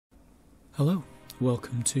Hello,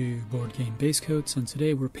 welcome to Boardgame Basecoats, and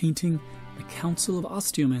today we're painting the Council of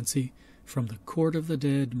Osteomancy from the Court of the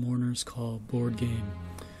Dead Mourners Call board game.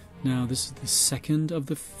 Now this is the second of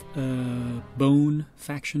the Bone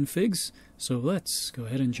faction figs, so let's go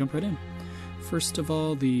ahead and jump right in. First of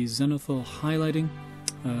all, the zenithal highlighting,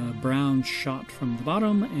 brown shot from the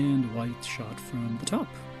bottom and white shot from the top.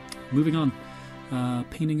 Moving on,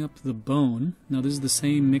 painting up the bone. Now this is the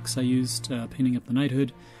same mix I used painting up the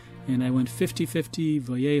knighthood. And I went 50-50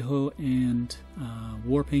 Vallejo and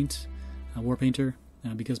War Painter,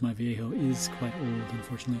 because my Vallejo is quite old,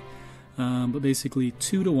 unfortunately. But basically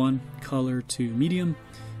 2-to-1 color to medium,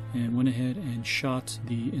 and went ahead and shot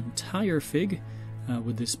the entire fig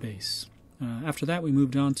with this base. After that, we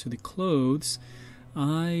moved on to the clothes.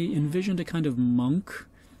 I envisioned a kind of monk,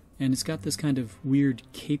 and it's got this kind of weird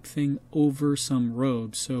cape thing over some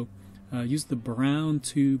robes. So use the brown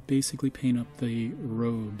to basically paint up the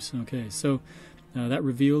robes. Okay, so that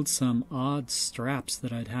revealed some odd straps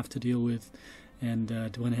that I'd have to deal with, and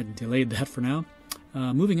went ahead and delayed that for now.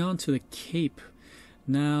 Moving on to the cape.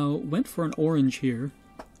 Now, went for an orange here.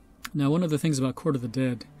 Now, one of the things about Court of the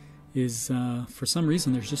Dead is for some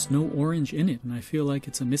reason there's just no orange in it, and I feel like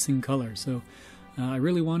it's a missing color. So I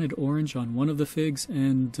really wanted orange on one of the figs,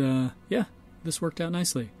 and yeah, this worked out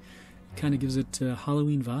nicely. Kind of gives it a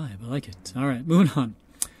Halloween vibe. I like it. Alright, moving on.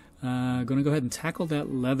 Gonna go ahead and tackle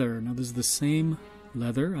that leather. Now this is the same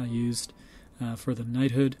leather I used for the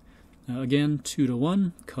knighthood. Again,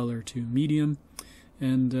 2-to-1, color to medium.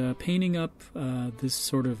 And painting up this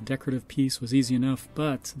sort of decorative piece was easy enough,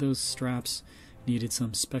 but those straps needed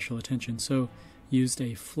some special attention. So used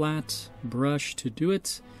a flat brush to do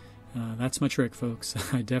it. That's my trick, folks.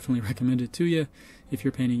 I definitely recommend it to you if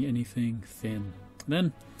you're painting anything thin.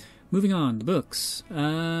 Then, moving on, the books.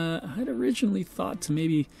 I'd originally thought to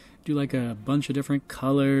maybe do like a bunch of different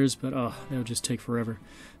colors, but that would just take forever.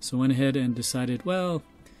 So I went ahead and decided, well,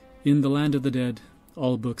 in the land of the dead,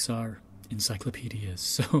 all books are encyclopedias.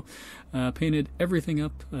 So painted everything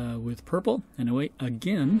up with purple, and away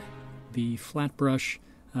again, the flat brush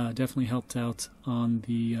definitely helped out on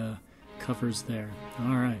the covers there.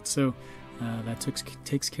 Alright, so that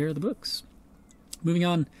takes care of the books. Moving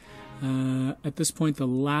on. At this point, the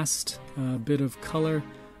last bit of color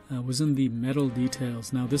was in the metal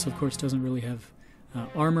details. Now this, of course, doesn't really have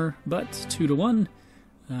armor, but 2-to-1,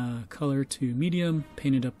 color to medium,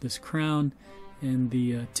 painted up this crown and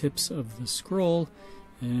the tips of the scroll,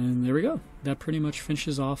 and there we go. That pretty much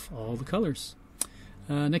finishes off all the colors.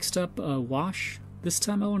 Next up, wash. This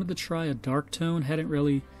time I wanted to try a dark tone. Hadn't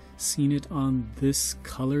really seen it on this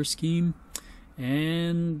color scheme,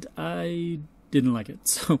 and I didn't like it,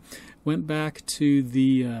 so went back to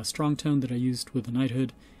the strong tone that I used with the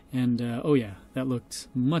knighthood, and oh yeah, that looked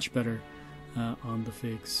much better on the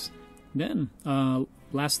figs. Then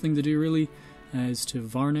last thing to do really is to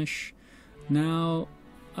varnish. Now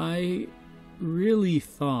I really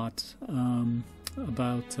thought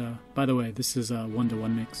about by the way, this is a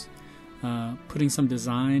 1-to-1 mix, putting some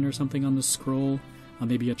design or something on the scroll,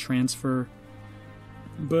 maybe a transfer,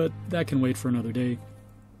 but that can wait for another day.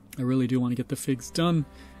 I really do want to get the figs done,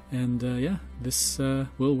 and yeah, this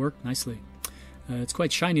will work nicely. It's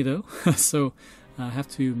quite shiny though, so I have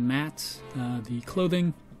to matte the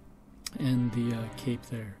clothing and the cape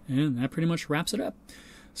there, and that pretty much wraps it up.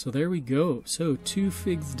 So there we go. So 2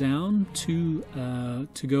 figs down, 2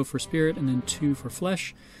 to go for spirit, and then 2 for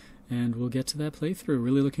flesh, and we'll get to that playthrough.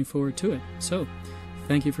 Really looking forward to it. So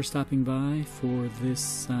thank you for stopping by for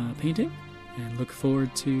this painting, and look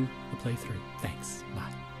forward to the playthrough. Thanks.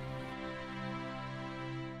 Bye.